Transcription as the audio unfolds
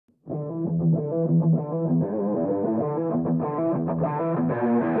Welcome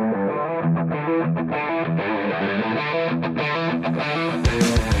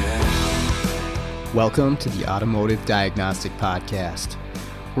to the Automotive Diagnostic Podcast.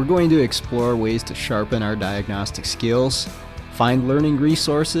 We're going to explore ways to sharpen our diagnostic skills, find learning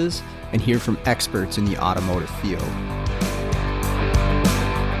resources, and hear from experts in the automotive field.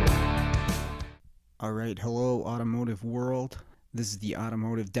 All right, hello automotive world. This is the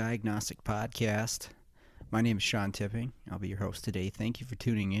Automotive Diagnostic Podcast. My name is Sean Tipping. I'll be your host today. Thank you for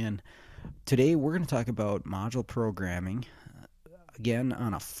tuning in. Today we're going to talk about module programming. Again,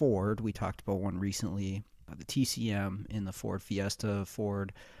 on a Ford. We talked about one recently, the TCM in the Ford Fiesta,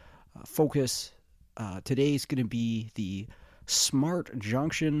 Ford Focus. Today is going to be the Smart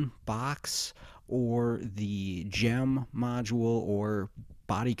Junction box or the GEM module or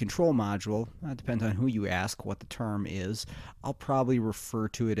body control module. That depends on who you ask what the term is. I'll probably refer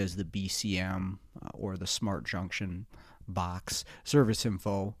to it as the BCM or the Smart Junction box. Service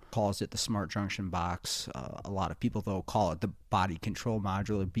Info calls it the Smart Junction box. A lot of people, though, call it the body control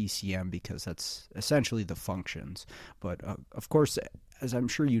module or BCM because that's essentially the functions. But of course, as I'm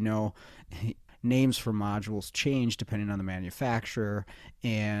sure you know, names for modules change depending on the manufacturer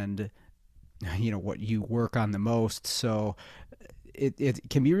and what you work on the most. So it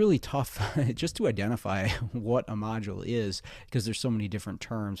can be really tough just to identify what a module is because there's so many different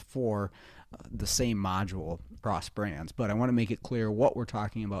terms for the same module across brands. But I want to make it clear what we're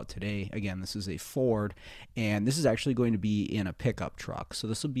talking about today. Again, this is a Ford, and this is actually going to be in a pickup truck. So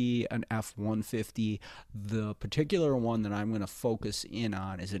this will be an F-150. The particular one that I'm going to focus in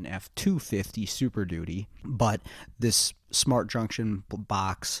on is an F-250 Super Duty. But this Smart Junction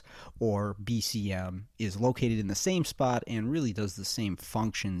box or BCM is located in the same spot and really does the same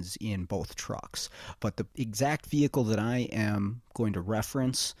functions in both trucks. But the exact vehicle that I am going to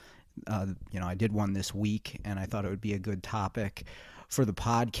reference, I did one this week and I thought it would be a good topic for the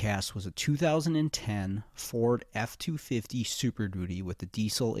podcast, was a 2010 Ford F-250 Super Duty with the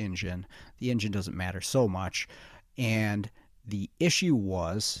diesel engine. The engine doesn't matter so much. And the issue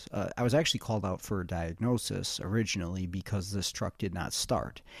was, I was actually called out for a diagnosis originally because this truck did not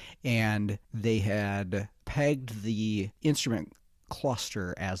start. And they had pegged the instrument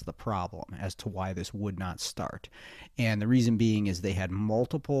cluster as the problem as to why this would not start. And the reason being is they had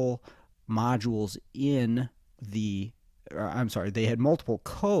multiple modules they had multiple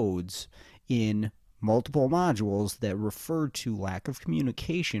codes in multiple modules that referred to lack of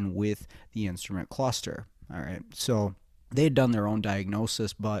communication with the instrument cluster. All right. So they had done their own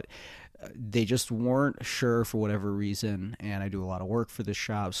diagnosis, but they just weren't sure for whatever reason, and I do a lot of work for this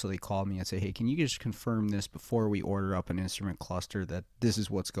shop, so they called me and say, hey, can you just confirm this before we order up an instrument cluster that this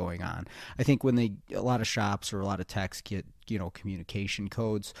is what's going on? I think when a lot of shops or a lot of techs get, communication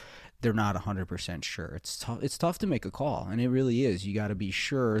codes, they're not 100% sure. It's tough to make a call, and it really is. You got to be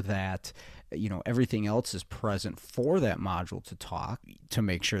sure that, everything else is present for that module to talk to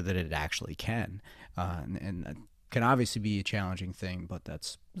make sure that it actually can, and can obviously be a challenging thing, but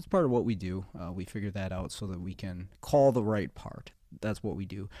that's part of what we do. We figure that out so that we can call the right part. That's what we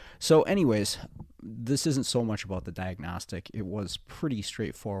do. So anyways, this isn't so much about the diagnostic. It was pretty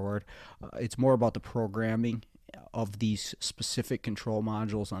straightforward. It's more about the programming of these specific control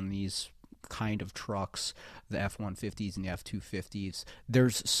modules on these kind of trucks, the F-150s and the F-250s.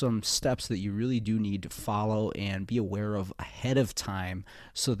 There's some steps that you really do need to follow and be aware of ahead of time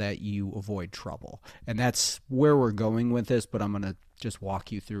so that you avoid trouble. And that's where we're going with this, but I'm going to just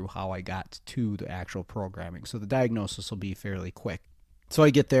walk you through how I got to the actual programming. So the diagnosis will be fairly quick. So I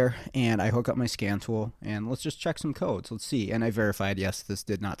get there and I hook up my scan tool and let's just check some codes. Let's see. And I verified, yes, this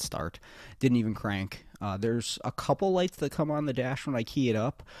did not start. Didn't even crank. There's a couple lights that come on the dash when I key it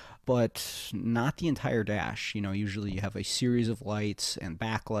up, but not the entire dash. Usually you have a series of lights and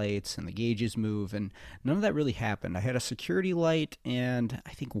backlights and the gauges move, and none of that really happened. I had a security light and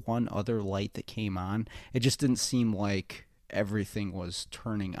I think one other light that came on. It just didn't seem like everything was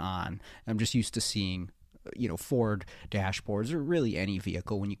turning on. I'm just used to seeing Ford dashboards or really any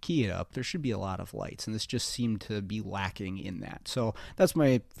vehicle, when you key it up, there should be a lot of lights, and this just seemed to be lacking in that. So that's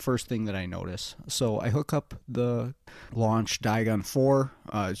my first thing that I notice. So I hook up the launch Diagun IV.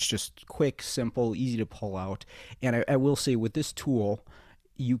 It's just quick, simple, easy to pull out. And I will say with this tool,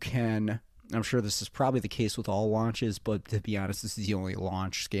 you can I'm sure this is probably the case with all launches, but to be honest, this is the only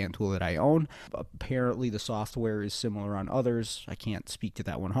launch scan tool that I own. Apparently, the software is similar on others. I can't speak to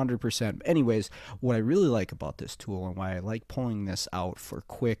that 100%. Anyways, what I really like about this tool and why I like pulling this out for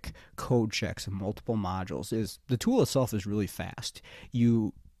quick code checks and multiple modules is the tool itself is really fast.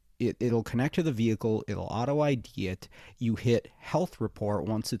 it'll connect to the vehicle, it'll auto ID it, you hit health report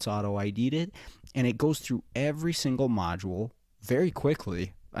once it's auto ID'd it, and it goes through every single module very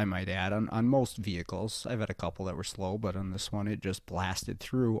quickly, I might add, on most vehicles. I've had a couple that were slow, but on this one it just blasted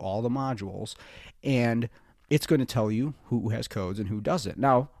through all the modules, and it's going to tell you who has codes and who doesn't.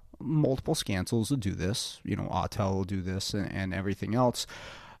 Now, multiple scan tools will do this, Autel will do this, and everything else.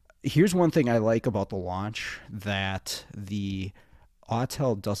 Here's one thing I like about the launch that the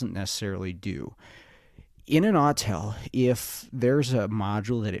Autel doesn't necessarily do. In an Autel, if there's a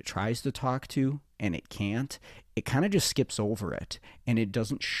module that it tries to talk to and it can't, it kind of just skips over it and it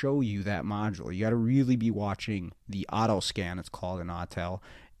doesn't show you that module. You got to really be watching the auto scan, it's called in Autel,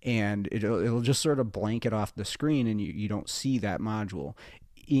 and it'll just sort of blank it off the screen and you don't see that module.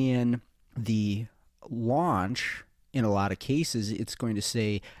 In the launch, in a lot of cases, it's going to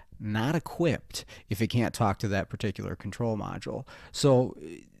say not equipped if it can't talk to that particular control module. So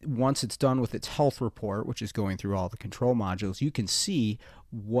once it's done with its health report, which is going through all the control modules, you can see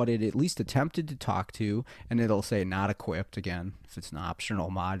what it at least attempted to talk to, and it'll say not equipped again if it's an optional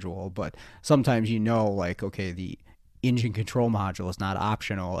module. But sometimes like, okay, the engine control module is not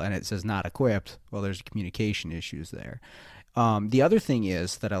optional and it says not equipped. Well, there's communication issues there. The other thing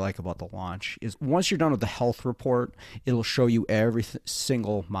is that I like about the launch is once you're done with the health report, it'll show you every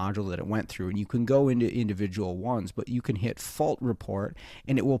single module that it went through, and you can go into individual ones, but you can hit fault report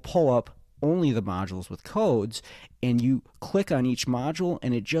and it will pull up only the modules with codes, and you click on each module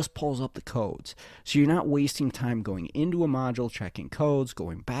and it just pulls up the codes. So you're not wasting time going into a module, checking codes,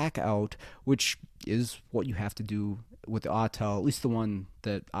 going back out, which is what you have to do with the Autel, at least the one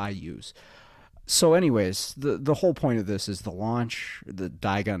that I use. So anyways, the whole point of this is the launch, the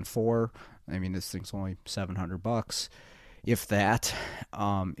Diagun IV. I mean, this thing's only $700, if that,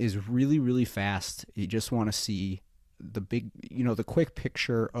 is really, really fast. You just want to see the big, the quick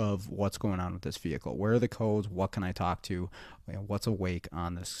picture of what's going on with this vehicle. Where are the codes? What can I talk to? What's awake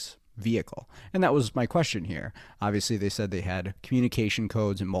on this vehicle? And that was my question here. Obviously, they said they had communication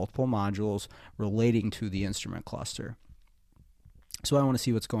codes in multiple modules relating to the instrument cluster. So I want to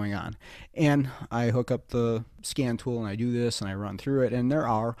see what's going on. And I hook up the scan tool and I do this and I run through it, and there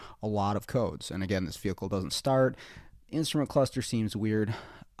are a lot of codes. And again, this vehicle doesn't start. Instrument cluster seems weird.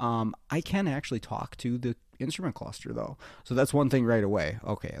 I can actually talk to the instrument cluster though. So that's one thing right away.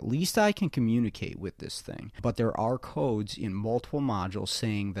 Okay, at least I can communicate with this thing. But there are codes in multiple modules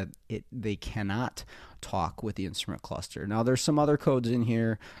saying that they cannot talk with the instrument cluster. Now there's some other codes in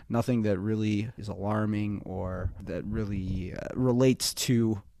here, nothing that really is alarming or that really relates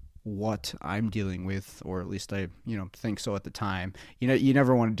to what I'm dealing with, or at least I think so at the time. You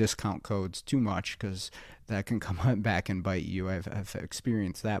never want to discount codes too much because that can come back and bite you. I've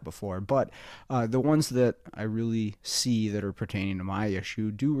experienced that before. But the ones that I really see that are pertaining to my issue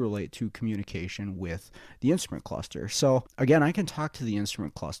do relate to communication with the instrument cluster. So again, I can talk to the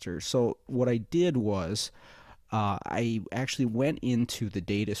instrument cluster. So what I did was I actually went into the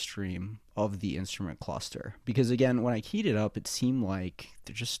data stream of the instrument cluster, because again, when I keyed it up, it seemed like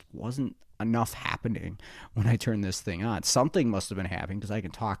there just wasn't enough happening when I turned this thing on. Something must have been happening because I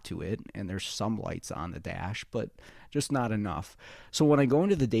can talk to it and there's some lights on the dash, but just not enough. So when I go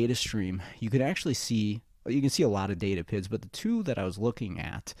into the data stream, you can actually see, a lot of data PIDs, but the two that I was looking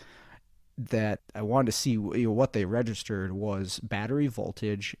at that I wanted to see what they registered was battery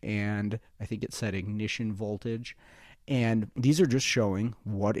voltage, and I think it said ignition voltage. And these are just showing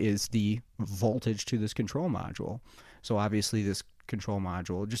what is the voltage to this control module. So obviously this control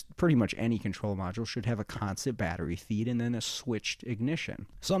module, just pretty much any control module, should have a constant battery feed and then a switched ignition.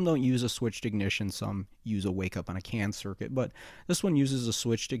 Some don't use a switched ignition, some use a wake up on a CAN circuit, but this one uses a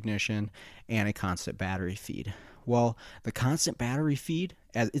switched ignition and a constant battery feed. Well, the constant battery feed,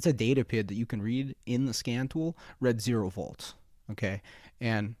 it's a data PID that you can read in the scan tool, read 0 volts. Okay,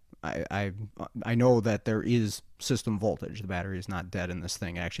 and I know that there is system voltage. The battery is not dead in this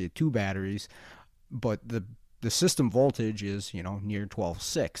thing. Actually, 2 batteries, but the system voltage is near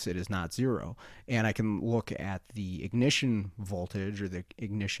 12.6. It is not 0. And I can look at the ignition voltage or the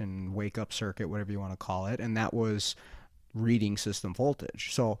ignition wake up circuit, whatever you want to call it, and that was reading system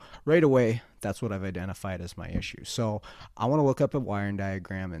voltage. So right away, that's what I've identified as my issue. So I want to look up a wiring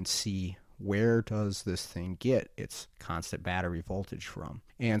diagram and see where does this thing get its constant battery voltage from.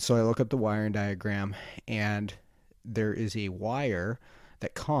 And so I look up the wiring diagram, and there is a wire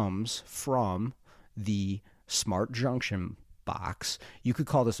that comes from the smart junction box. You could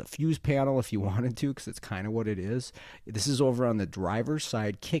call this a fuse panel if you wanted to, because it's kind of what it is. This is over on the driver's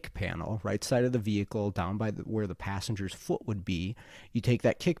side kick panel, right side of the vehicle, down by where the passenger's foot would be. You take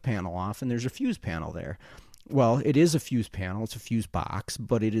that kick panel off and there's a fuse panel there. Well, it is a fuse panel, it's a fuse box,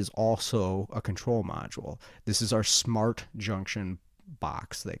 but it is also a control module. This is our smart junction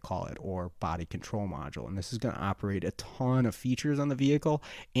box, they call it, or body control module. And this is going to operate a ton of features on the vehicle,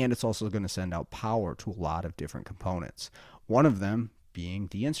 and it's also going to send out power to a lot of different components. One of them being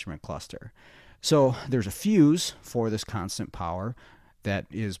the instrument cluster. So there's a fuse for this constant power that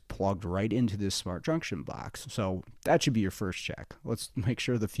is plugged right into this smart junction box. So that should be your first check. Let's make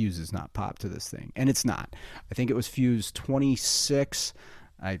sure the fuse is not popped to this thing. And it's not. I think it was fuse 26.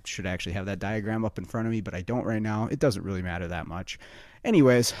 I should actually have that diagram up in front of me, but I don't right now. It doesn't really matter that much.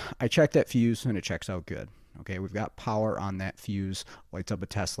 Anyways, I checked that fuse and it checks out good. Okay, we've got power on that fuse, lights up a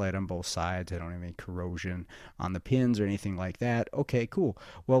test light on both sides. I don't have any corrosion on the pins or anything like that. Okay, cool.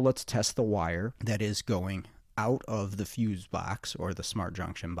 Well, let's test the wire that is going out of the fuse box or the smart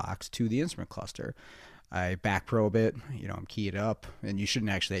junction box to the instrument cluster. I back probe it, I'm keying it up, and you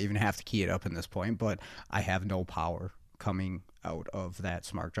shouldn't actually even have to key it up in this point, but I have no power coming out of that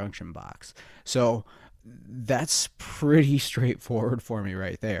smart junction box. So that's pretty straightforward for me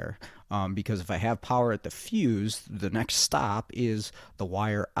right there, because if I have power at the fuse, the next stop is the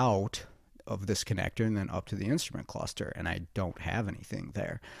wire out of this connector and then up to the instrument cluster, and I don't have anything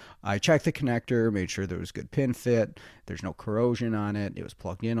there. I checked the connector, made sure there was good pin fit, there's no corrosion on it, it was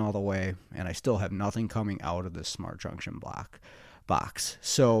plugged in all the way, and I still have nothing coming out of this smart junction box.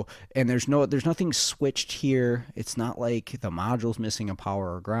 So, and there's nothing switched here. It's not like the module's missing a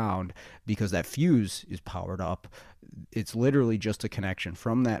power or ground because that fuse is powered up. It's literally just a connection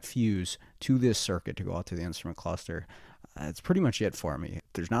from that fuse to this circuit to go out to the instrument cluster. That's pretty much it for me.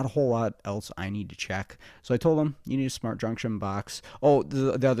 There's not a whole lot else I need to check. So I told them, you need a smart junction box. Oh,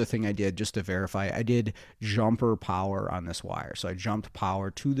 the other thing I did, just to verify, I did jumper power on this wire. So I jumped power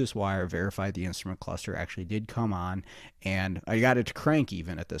to this wire, verified the instrument cluster actually did come on, and I got it to crank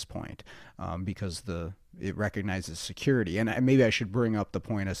even at this point, because it recognizes security. And maybe I should bring up the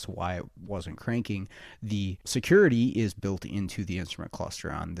point as to why it wasn't cranking. The security is built into the instrument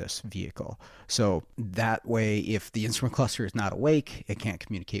cluster on this vehicle. So that way, if the instrument cluster is not awake, it can't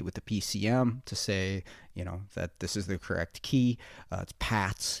communicate with the PCM to say, that this is the correct key. It's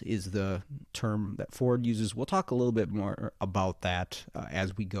PATS is the term that Ford uses. We'll talk a little bit more about that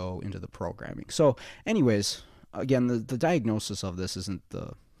as we go into the programming. So anyways, again, the diagnosis of this isn't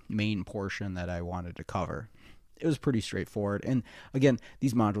the main portion that I wanted to cover. It was pretty straightforward, and again,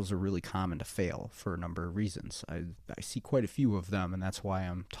 these modules are really common to fail for a number of reasons. I see quite a few of them, and that's why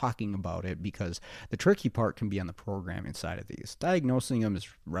I'm talking about it, because the tricky part can be on the programming side of these. Diagnosing them is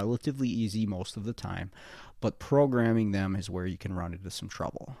relatively easy most of the time, but programming them is where you can run into some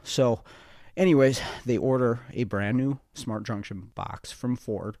trouble. So anyways, they order a brand new smart junction box from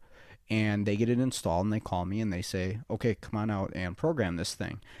Ford, and they get it installed, and they call me and they say, okay, come on out and program this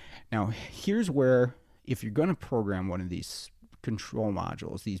thing. Now, here's where, if you're going to program one of these control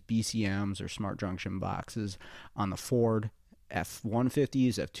modules, these BCMs or smart junction boxes on the Ford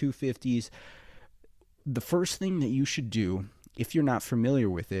F-150s, F-250s, the first thing that you should do, if you're not familiar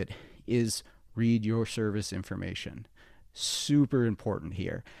with it, is read your service information. Super important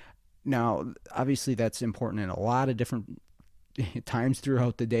here. Now, obviously that's important in a lot of different times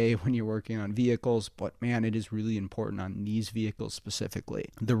throughout the day when you're working on vehicles, but man, it is really important on these vehicles specifically.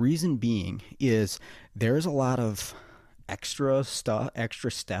 The reason being is there's a lot of extra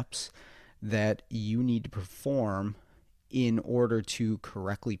steps that you need to perform in order to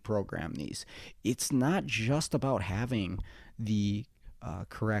correctly program these. It's not just about having the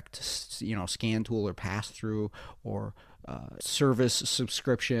correct scan tool or pass through or service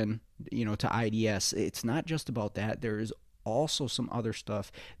subscription to IDS. It's not just about that. There is also some other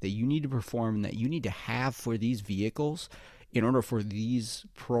stuff that you need to perform and that you need to have for these vehicles in order for these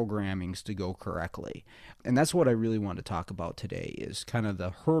programmings to go correctly. And that's what I really want to talk about today, is kind of the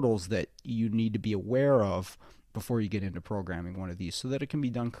hurdles that you need to be aware of before you get into programming one of these so that it can be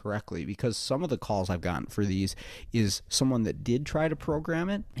done correctly. Because some of the calls I've gotten for these is someone that did try to program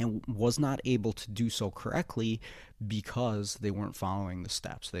it and was not able to do so correctly because they weren't following the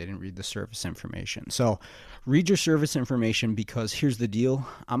steps. They didn't read the service information. So read your service information, because here's the deal.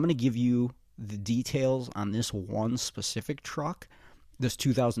 I'm going to give you the details on this one specific truck, this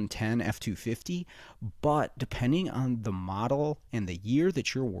 2010 F-250, but depending on the model and the year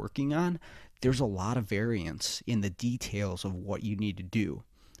that you're working on, there's a lot of variance in the details of what you need to do.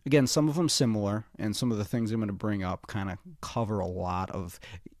 Again, some of them similar, and some of the things I'm going to bring up kind of cover a lot of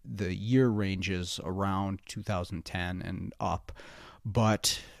the year ranges around 2010 and up,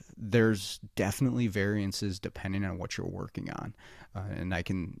 but there's definitely variances depending on what you're working on. And I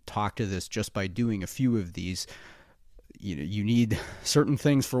can talk to this just by doing a few of these. you need certain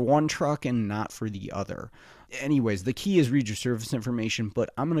things for one truck and not for the other. Anyways, the key is read your service information, but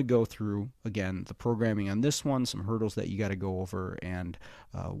I'm going to go through, again, the programming on this one, some hurdles that you got to go over, and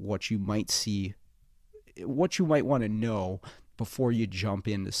what you might see, what you might want to know before you jump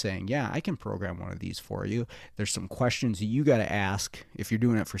into saying, yeah, I can program one of these for you. There's some questions you got to ask if you're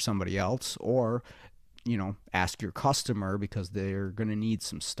doing it for somebody else, or, ask your customer, because they're going to need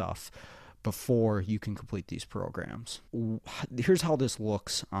some stuff before you can complete these programs. Here's how this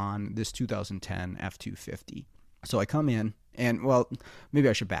looks on this 2010 F-250. So I come in, and, well, maybe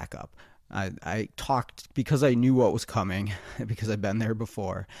I should back up. I talked, because I knew what was coming, because I've been there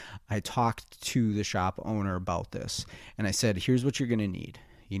before, I talked to the shop owner about this, and I said, here's what you're going to need.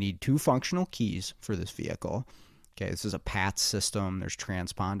 You need 2 functional keys for this vehicle. Okay, this is a PATS system. There's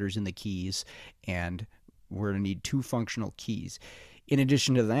transponders in the keys, and we're going to need 2 functional keys. In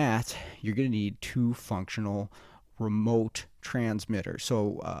addition to that, you're going to need 2 functional remote transmitters,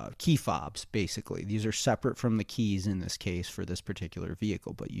 so key fobs, basically. These are separate from the keys in this case for this particular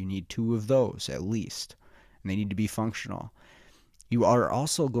vehicle, but you need 2 of those at least, and they need to be functional. You are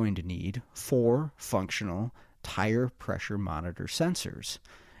also going to need 4 functional tire pressure monitor sensors.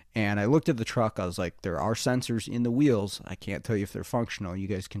 And I looked at the truck, I was like, there are sensors in the wheels. I can't tell you if they're functional. You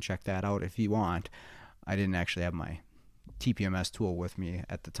guys can check that out if you want. I didn't actually have my TPMS tool with me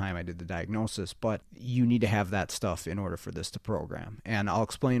at the time I did the diagnosis, but you need to have that stuff in order for this to program. And I'll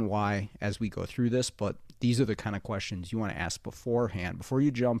explain why as we go through this, but these are the kind of questions you want to ask beforehand, before you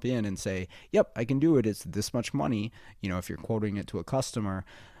jump in and say, yep, I can do it, it's this much money. If you're quoting it to a customer,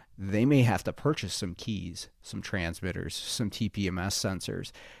 they may have to purchase some keys, some transmitters, some TPMS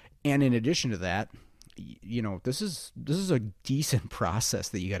sensors. And in addition to that, this is a decent process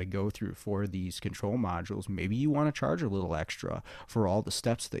that you got to go through for these control modules. Maybe you want to charge a little extra for all the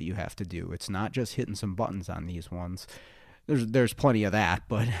steps that you have to do. It's not just hitting some buttons on these ones. There's plenty of that,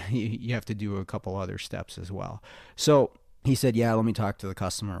 but you have to do a couple other steps as well. So he said, yeah, let me talk to the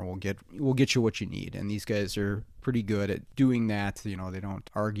customer. We'll get you what you need. And these guys are pretty good at doing that. They don't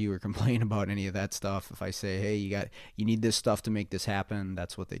argue or complain about any of that stuff. If I say, hey, you need this stuff to make this happen,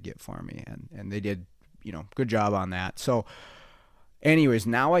 that's what they get for me. And they did, good job on that. So anyways,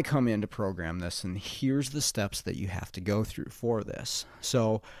 now I come in to program this, and here's the steps that you have to go through for this.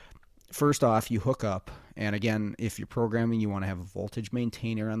 So first off, you hook up, and again, if you're programming, you want to have a voltage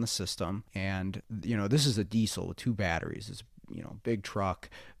maintainer on the system, and this is a diesel with 2 batteries. It's big truck,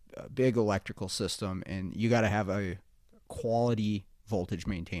 big electrical system, and you got to have a quality voltage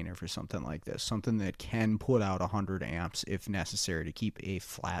maintainer for something like this, something that can put out 100 amps if necessary to keep a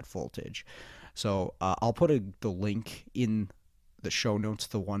flat voltage. So I'll put the link in the show notes,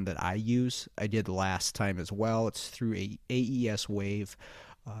 the one that I use. I did last time as well. It's through a AES Wave.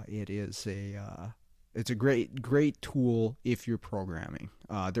 It's a great tool if you're programming.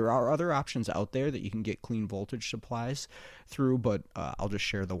 There are other options out there that you can get clean voltage supplies through, but I'll just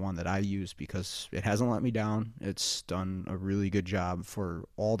share the one that I use because it hasn't let me down. It's done a really good job for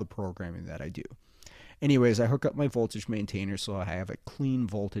all the programming that I do. Anyways, I hook up my voltage maintainer so I have a clean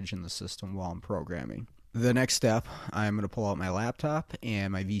voltage in the system while I'm programming. The next step, I'm going to pull out my laptop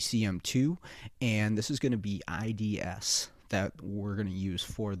and my VCM2, and this is going to be IDS that we're going to use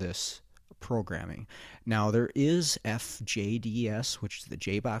for this programming. Now, there is FJDS, which is the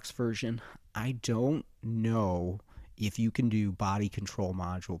JBox version. I don't know if you can do body control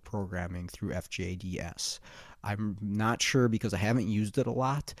module programming through FJDS. I'm not sure because I haven't used it a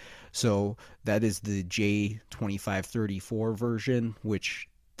lot. So that is the J2534 version, which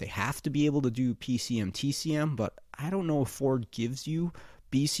they have to be able to do PCM, TCM, but I don't know if Ford gives you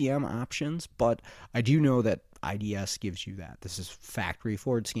BCM options, but I do know that IDS gives you that. This is factory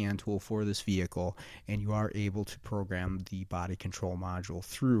Ford scan tool for this vehicle, and you are able to program the body control module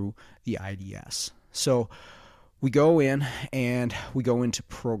through the IDS. So we go in and we go into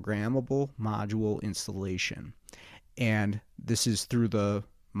programmable module installation, and this is through the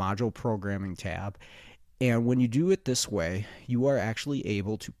module programming tab. And when you do it this way, you are actually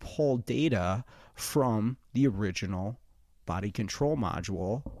able to pull data from the original body control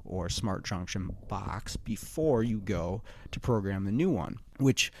module or Smart Junction box before you go to program the new one,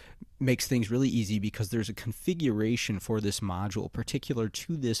 which makes things really easy because there's a configuration for this module particular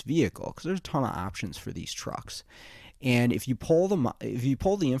to this vehicle, because there's a ton of options for these trucks. And if you pull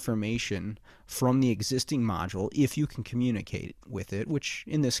the information from the existing module, if you can communicate with it, which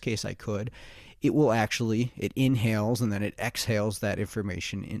in this case I could, it inhales and then it exhales that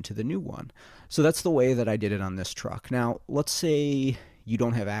information into the new one. So that's the way that I did it on this truck. Now, let's say you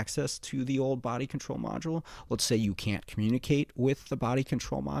don't have access to the old body control module. Let's say you can't communicate with the body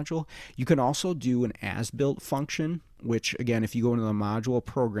control module. You can also do an as-built function which again, if you go into the module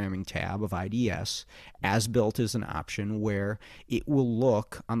programming tab of IDS, as built is an option where it will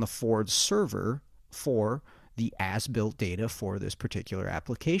look on the Ford server for the as-built data for this particular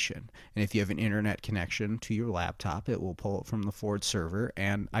application. And if you have an internet connection to your laptop, it will pull it from the Ford server.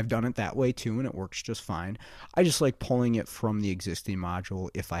 And I've done it that way too, and it works just fine. I just like pulling it from the existing module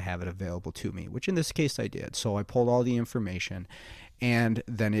if I have it available to me, which in this case I did. So I pulled all the information, and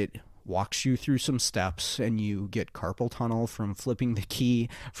then it walks you through some steps, and you get carpal tunnel from flipping the key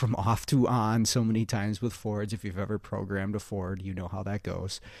from off to on so many times with Fords. If you've ever programmed a Ford, you know how that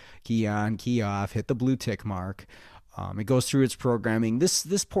goes. Key on, key off, hit the blue tick mark. It goes through its programming.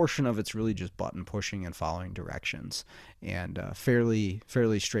 This portion of it's really just button pushing and following directions, and fairly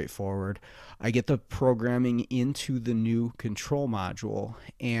straightforward. I get the programming into the new control module,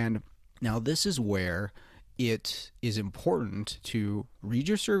 and now this is where it is important to read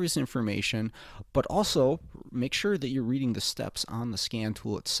your service information, but also make sure that you're reading the steps on the scan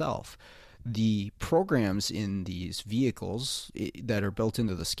tool itself. The programs in these vehicles that are built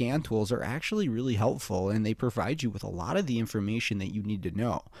into the scan tools are actually really helpful, and they provide you with a lot of the information that you need to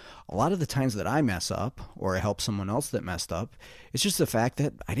know. A lot of the times that I mess up, or I help someone else that messed up, it's just the fact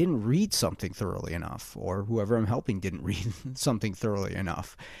that I didn't read something thoroughly enough, or whoever I'm helping didn't read something thoroughly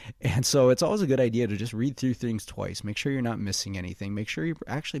enough. And so it's always a good idea to just read through things twice. Make sure you're not missing anything. Make sure you're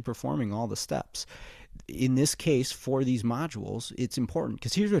actually performing all the steps. In this case, for these modules, it's important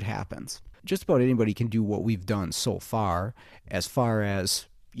because here's what happens. Just about anybody can do what we've done so far as,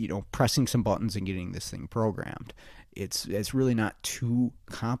 pressing some buttons and getting this thing programmed. It's really not too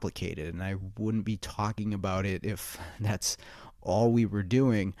complicated, and I wouldn't be talking about it if that's all we were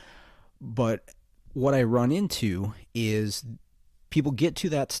doing. But what I run into is people get to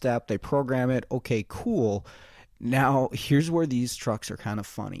that step, they program it, okay, cool. Now, here's where these trucks are kind of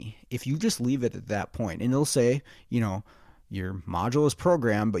funny. If you just leave it at that point, and it'll say, your module is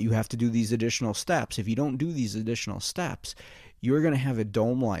programmed, but you have to do these additional steps. If you don't do these additional steps, you're going to have a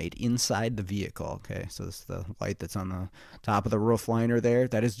dome light inside the vehicle. Okay, so this is the light that's on the top of the roof liner there.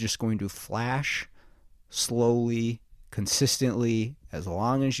 That is just going to flash slowly, consistently, as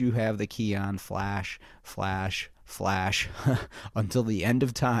long as you have the key on. Flash, flash, flash until the end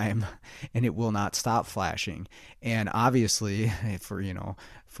of time, and it will not stop flashing. And obviously,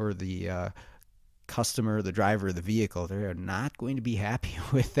 for the customer, the driver of the vehicle, they're not going to be happy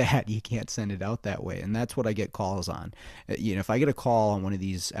with that. You can't send it out that way. And that's what I get calls on. If I get a call on one of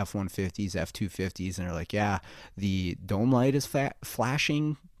these F-150s, F-250s, and they're like, yeah, the dome light is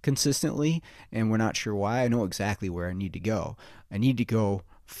flashing consistently, and we're not sure why, I know exactly where I need to go. I need to go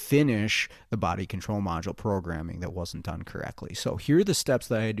finish the body control module programming that wasn't done correctly. So here are the steps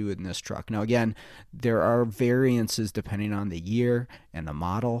that I do in this truck. Now, again, there are variances depending on the year and the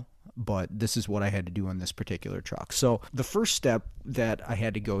model, but this is what I had to do on this particular truck. So the first step that I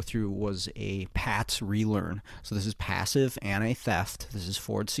had to go through was a PATS relearn. So this is passive anti-theft. This is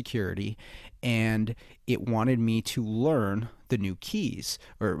Ford security, and it wanted me to learn the new keys,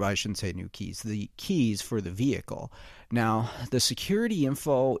 or I shouldn't say new keys, the keys for the vehicle. Now, the security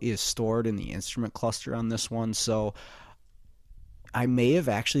info is stored in the instrument cluster on this one, so I may have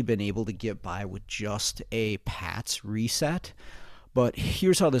actually been able to get by with just a PATS reset. But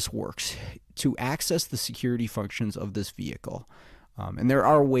here's how this works. To access the security functions of this vehicle, and there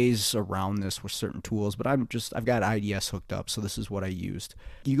are ways around this with certain tools, but I've got IDS hooked up, so this is what I used.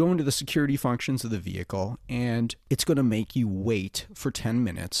 You go into the security functions of the vehicle, and it's going to make you wait for 10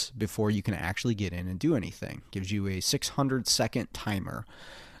 minutes before you can actually get in and do anything. It gives you a 600-second timer.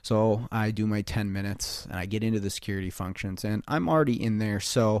 So I do my 10 minutes, and I get into the security functions, and I'm already in there,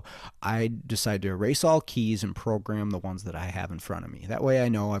 so I decide to erase all keys and program the ones that I have in front of me. That way I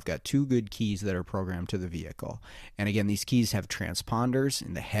know I've got 2 good keys that are programmed to the vehicle. And again, these keys have transponders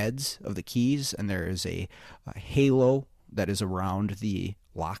in the heads of the keys, and there is a halo that is around the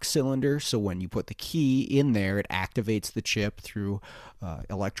lock cylinder, so when you put the key in there, it activates the chip through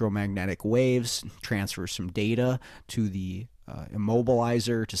electromagnetic waves, transfers some data to the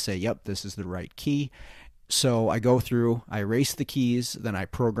immobilizer to say, yep, this is the right key. So I go through, I erase the keys, then I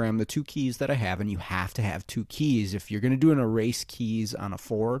program the 2 keys that I have, and you have to have 2 keys. If you're going to do an erase keys on a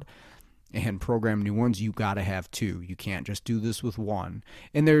Ford and program new ones, you got to have 2. You can't just do this with 1.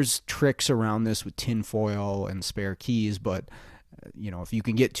 And there's tricks around this with tin foil and spare keys, but if you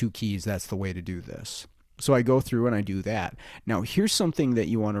can get 2 keys, that's the way to do this. So I go through and I do that. Now, here's something that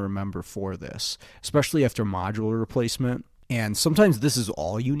you want to remember for this, especially after module replacement. And sometimes this is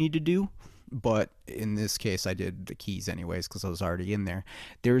all you need to do. but in this case I did the keys anyways because I was already in there.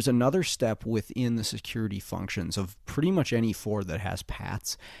 There's another step within the security functions of pretty much any Ford that has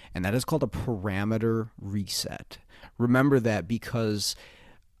PATs, and that is called a parameter reset. Remember that because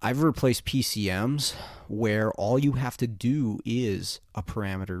I've replaced PCMs where all you have to do is a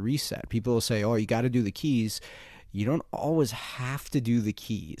parameter reset. People will say, oh, you got to do the keys. You don't always have to do the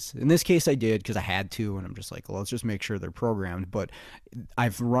keys. In this case, I did because I had to, and I'm just like, well, let's just make sure they're programmed. But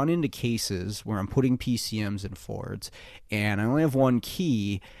I've run into cases where I'm putting PCMs in Fords, and I only have one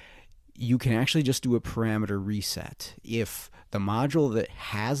key. You can actually just do a parameter reset. If the module that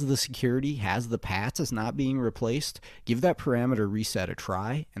has the security, has the PATs, is not being replaced, give that parameter reset a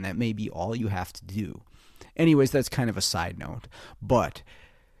try, and that may be all you have to do. Anyways, that's kind of a side note. But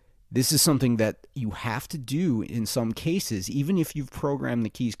this is something that you have to do in some cases. Even if you've programmed the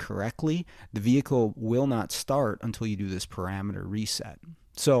keys correctly, the vehicle will not start until you do this parameter reset.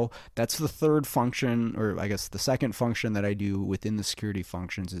 So that's the third function, or I guess the second function that I do within the security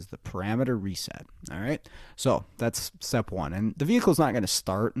functions is the parameter reset. All right, so that's step one. And the vehicle's not going to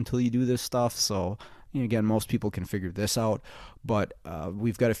start until you do this stuff. So again, most people can figure this out, but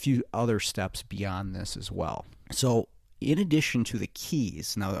we've got a few other steps beyond this as well. So in addition to the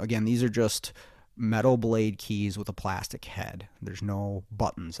keys, now again, these are just metal blade keys with a plastic head. There's no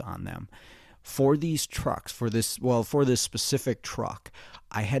buttons on them. For these trucks, for this specific truck,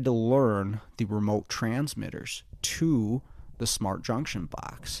 I had to learn the remote transmitters to the smart junction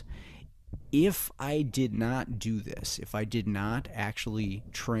box. If I did not do this, if I did not actually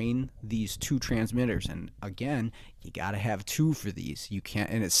train these two transmitters, and again, you got to have two for these. You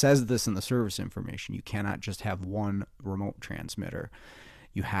can't, and it says this in the service information, you cannot just have one remote transmitter.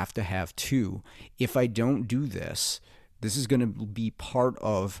 You have to have two. If I don't do this, this is going to be part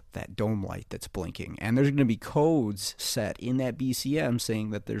of that dome light that's blinking. And there's going to be codes set in that BCM saying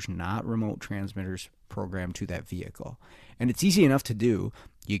that there's not remote transmitters programmed to that vehicle. And it's easy enough to do.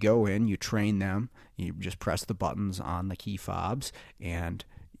 You go in, you train them, you just press the buttons on the key fobs, and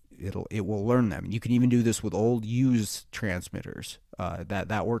it will learn them. You can even do this with old used transmitters.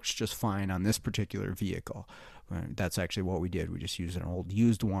 That works just fine on this particular vehicle. That's actually what we did. We just used an old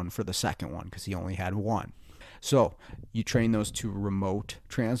used one for the second one because he only had one. So you train those two remote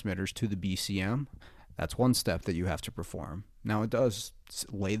transmitters to the BCM. That's one step that you have to perform. Now it does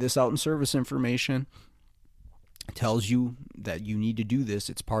lay this out in service information. It tells you that you need to do this.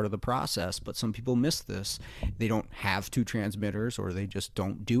 It's part of the process, but some people miss this. They don't have two transmitters, or they just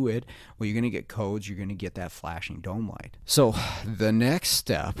don't do it. Well, you're going to get codes. You're going to get that flashing dome light. So the next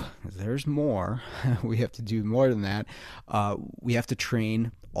step, there's more. We have to do more than that. We have to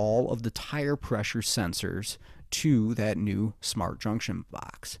train all of the tire pressure sensors to that new smart junction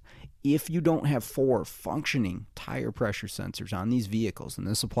box. If you don't have 4 functioning tire pressure sensors on these vehicles, and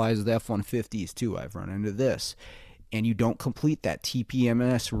this applies to the F-150s too, I've run into this, and you don't complete that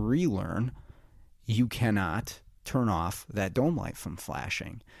TPMS relearn, you cannot turn off that dome light from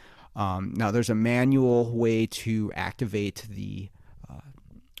flashing. Now there's a manual way to activate the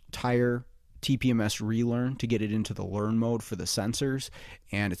tire TPMS relearn to get it into the learn mode for the sensors,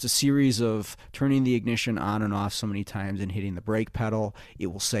 and it's a series of turning the ignition on and off so many times and hitting the brake pedal. It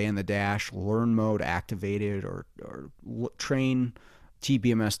will say in the dash learn mode activated, or train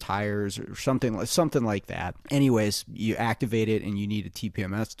TPMS tires, or something like that. Anyways, you activate it and you need a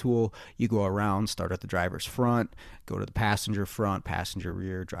TPMS tool. You go around, start at the driver's front, go to the passenger front, passenger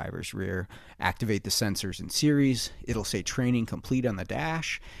rear, driver's rear, activate the sensors in series. It'll say training complete on the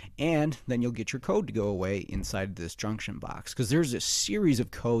dash, and then you'll get your code to go away inside this junction box, because there's a series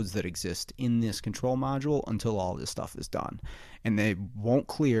of codes that exist in this control module until all this stuff is done. And they won't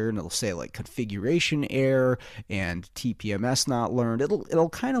clear, and it'll say like configuration error and TPMS not learned. It'll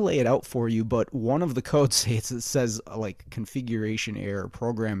kind of lay it out for you, but one of the codes says like configuration error,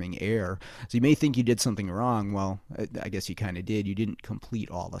 programming error. So you may think you did something wrong. Well, I guess you kind of did. You didn't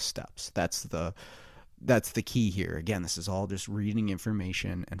complete all the steps. That's the key here. Again, this is all just reading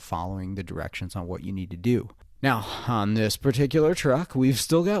information and following the directions on what you need to do. Now, on this particular truck, we've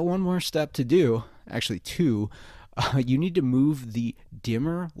still got one more step to do. Actually, 2. You need to move the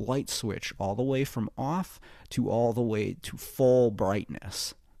dimmer light switch all the way from off to all the way to full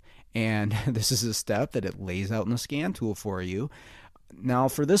brightness. And this is a step that it lays out in the scan tool for you. Now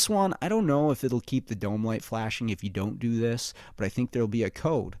for this one, I don't know if it'll keep the dome light flashing if you don't do this, but I think there'll be a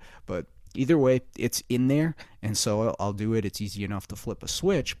code. But either way, it's in there, and so I'll do it. It's easy enough to flip a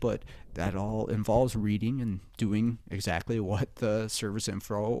switch, but that all involves reading and doing exactly what the service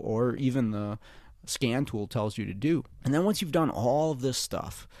info or even the scan tool tells you to do. And then once you've done all of this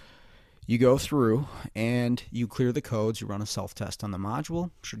stuff, you go through and you clear the codes. You run a self-test on the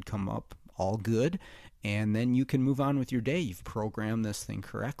module. Should come up all good, and then you can move on with your day. You've programmed this thing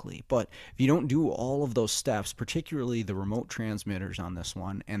correctly. But if you don't do all of those steps, particularly the remote transmitters on this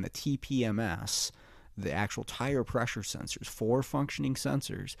one and the TPMS, the actual tire pressure sensors, 4 functioning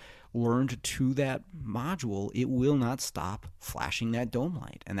sensors, learned to that module, it will not stop flashing that dome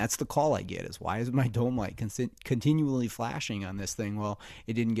light. And that's the call I get, is why is my dome light continually flashing on this thing? Well,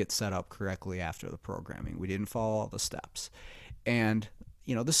 it didn't get set up correctly after the programming. We didn't follow all the steps. And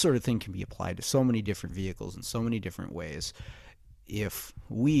this sort of thing can be applied to so many different vehicles in so many different ways. If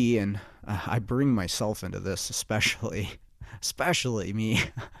we, and I bring myself into this especially me,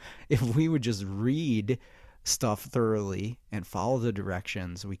 if we would just read stuff thoroughly and follow the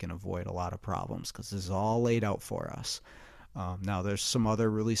directions, we can avoid a lot of problems, because this is all laid out for us. Now, there's some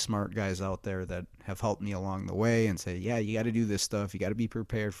other really smart guys out there that have helped me along the way and say, yeah, you got to do this stuff. You got to be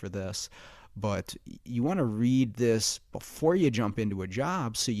prepared for this. But you want to read this before you jump into a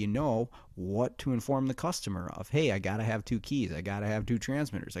job, so you know what to inform the customer of. Hey, I got to have 2 keys. I got to have 2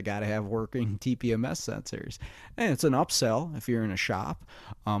 transmitters. I got to have working TPMS sensors. And it's an upsell if you're in a shop.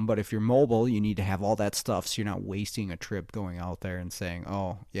 But if you're mobile, you need to have all that stuff, so you're not wasting a trip going out there and saying,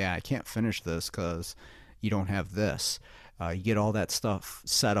 oh, yeah, I can't finish this because you don't have this. You get all that stuff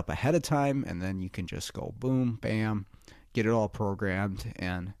set up ahead of time, and then you can just go boom, bam, get it all programmed.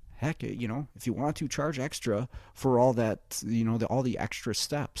 And heck, if you want to, charge extra for all that, all the extra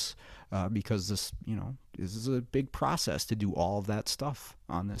steps, because this is a big process to do all of that stuff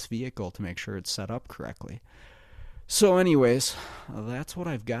on this vehicle to make sure it's set up correctly. So anyways, that's what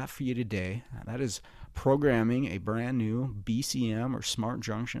I've got for you today. That is programming a brand new BCM or Smart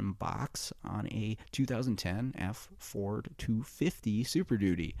Junction box on a 2010 F Ford 250 Super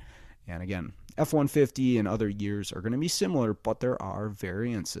Duty. And again, F-150 and other years are going to be similar, but there are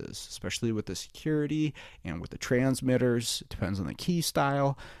variances, especially with the security and with the transmitters. It depends on the key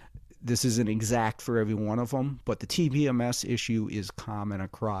style. This isn't exact for every one of them, but the TPMS issue is common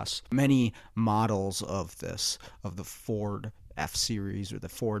across many models of the Ford F-Series or the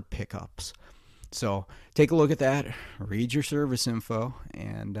Ford pickups. So take a look at that, read your service info,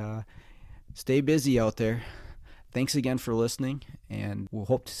 and stay busy out there. Thanks again for listening, and we'll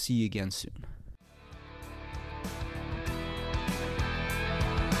hope to see you again soon.